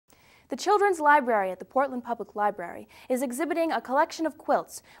The Children's Library at the Portland Public Library is exhibiting a collection of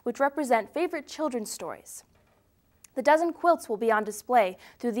quilts which represent favorite children's stories. The dozen quilts will be on display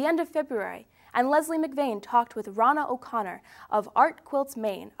through the end of February, and Leslie McVeigh talked with Rana O'Connor of Quilts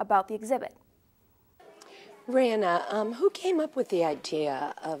Maine about the exhibit. Rana, who came up with the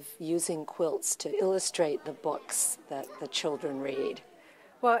idea of using quilts to illustrate the books that the children read?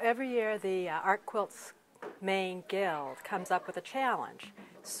 Well, every year the Quilts Maine Guild comes up with a challenge.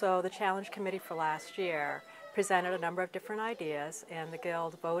 So the challenge committee for last year presented a number of different ideas, and the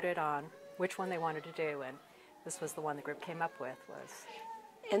guild voted on which one they wanted to do, and this was the one the group came up with.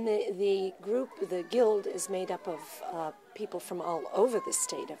 And the guild is made up of people from all over the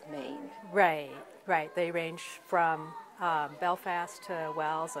state of Maine. Right. They range from Belfast to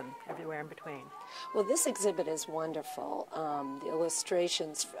Wells and everywhere in between. Well, this exhibit is wonderful. The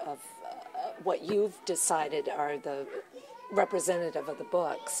illustrations of what you've decided are the representative of the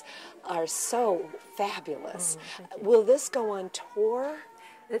books are so fabulous. Will this go on tour?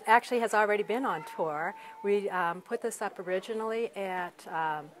 It actually has already been on tour. We put this up originally at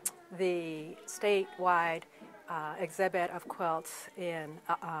the statewide exhibit of quilts in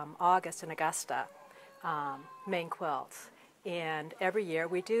August in Augusta, Maine Quilts. And every year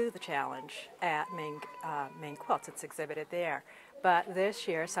we do the challenge at Maine Quilts. It's exhibited there. But this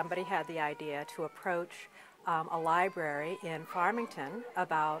year somebody had the idea to approach a library in Farmington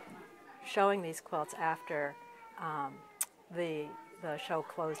about showing these quilts after the show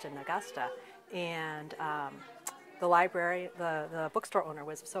closed in Augusta. And the library, the bookstore owner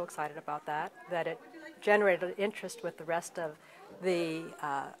was so excited about that it generated interest with the rest of the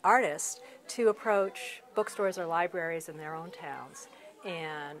artists to approach bookstores or libraries in their own towns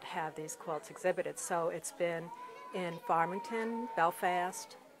and have these quilts exhibited. So it's been in Farmington,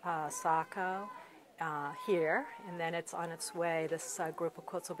 Belfast, Saco, here, and then it's on its way. This group of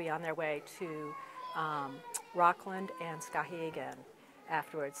quilts will be on their way to Rockland and Skowhegan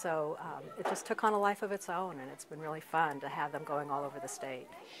afterwards. So it just took on a life of its own, and it's been really fun to have them going all over the state.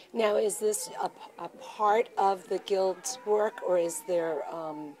 Now, is this a part of the guild's work, or is there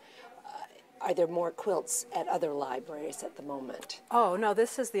are there more quilts at other libraries at the moment? Oh, no,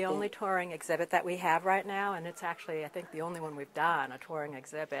 this is the only touring exhibit that we have right now, and it's actually, I think, the only one we've done, a touring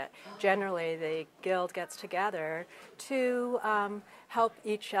exhibit. Generally, the guild gets together to help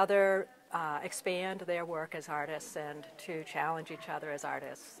each other expand their work as artists and to challenge each other as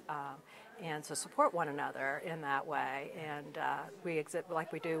artists and to support one another in that way. And we exhibit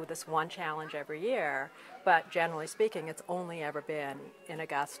like we do this one challenge every year, but generally speaking, it's only ever been in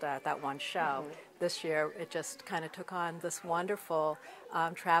Augusta at that one show. This year, it just kind of took on this wonderful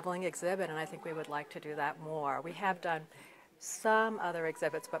traveling exhibit, and I think we would like to do that more. We have done some other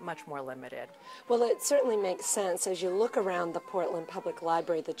exhibits, but much more limited. Well, it certainly makes sense. As you look around the Portland Public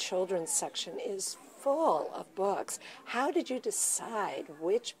Library, the children's section is full of books. How did you decide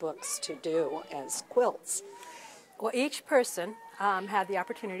which books to do as quilts? Well, each person had the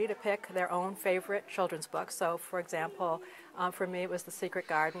opportunity to pick their own favorite children's book. So, for example, for me it was The Secret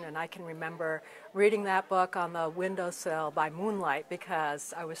Garden, and I can remember reading that book on the windowsill by moonlight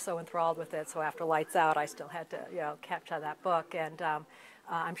because I was so enthralled with it. So after lights out, I still had to, capture that book. And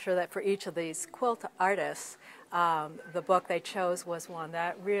I'm sure that for each of these quilt artists, the book they chose was one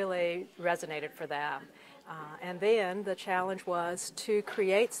that really resonated for them. And then the challenge was to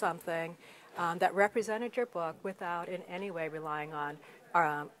create something that represented your book without in any way relying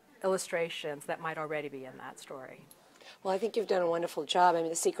on illustrations that might already be in that story. Well, I think you've done a wonderful job. I mean,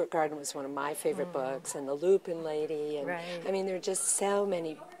 The Secret Garden was one of my favorite books, and The Lupin Lady. And, I mean, there are just so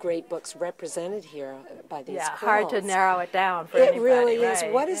many great books represented here by these quilts. Hard to narrow it down for anybody. It really is.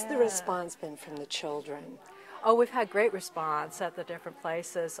 What has the response been from the children? Oh, we've had great response at the different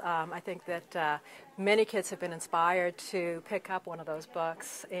places. I think that many kids have been inspired to pick up one of those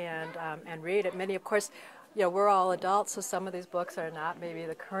books and read it. Many, of course, we're all adults, so some of these books are not maybe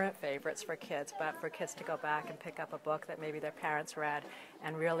the current favorites for kids, but for kids to go back and pick up a book that maybe their parents read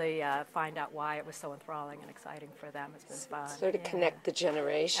and really find out why it was so enthralling and exciting for them has been fun. Sort of connect the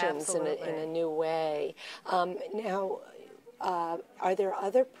generations in a new way. Now, are there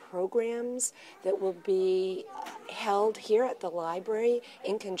other programs that will be held here at the library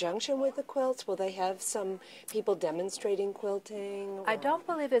in conjunction with the quilts? Will they have some people demonstrating quilting? I don't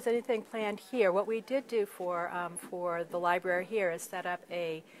believe there's anything planned here. What we did do for the library here is set up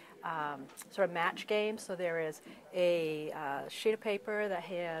a sort of match game. So there is a sheet of paper that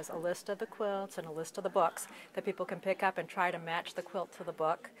has a list of the quilts and a list of the books that people can pick up and try to match the quilt to the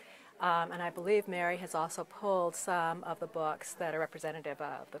book. And I believe Mary has also pulled some of the books that are representative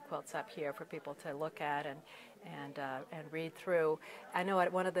of the quilts up here for people to look at and read through. I know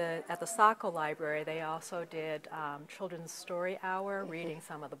at the Saco Library they also did Children's Story Hour, reading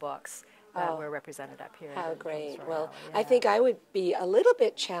some of the books that were represented up here. How great. Well, yeah. I think I would be a little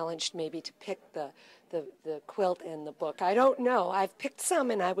bit challenged maybe to pick the quilt and the book. I don't know. I've picked some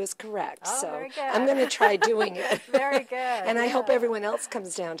and I was correct. Oh, so very good. I'm going to try doing it. Very good. And I hope everyone else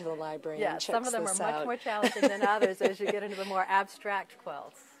comes down to the library and checks this out. Some of them are much more challenging than others as you get into the more abstract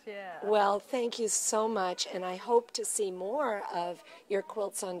quilts. Yeah. Well, thank you so much, and I hope to see more of your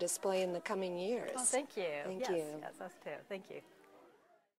quilts on display in the coming years. Oh, thank you. Thank you. Yes, us too. Thank you.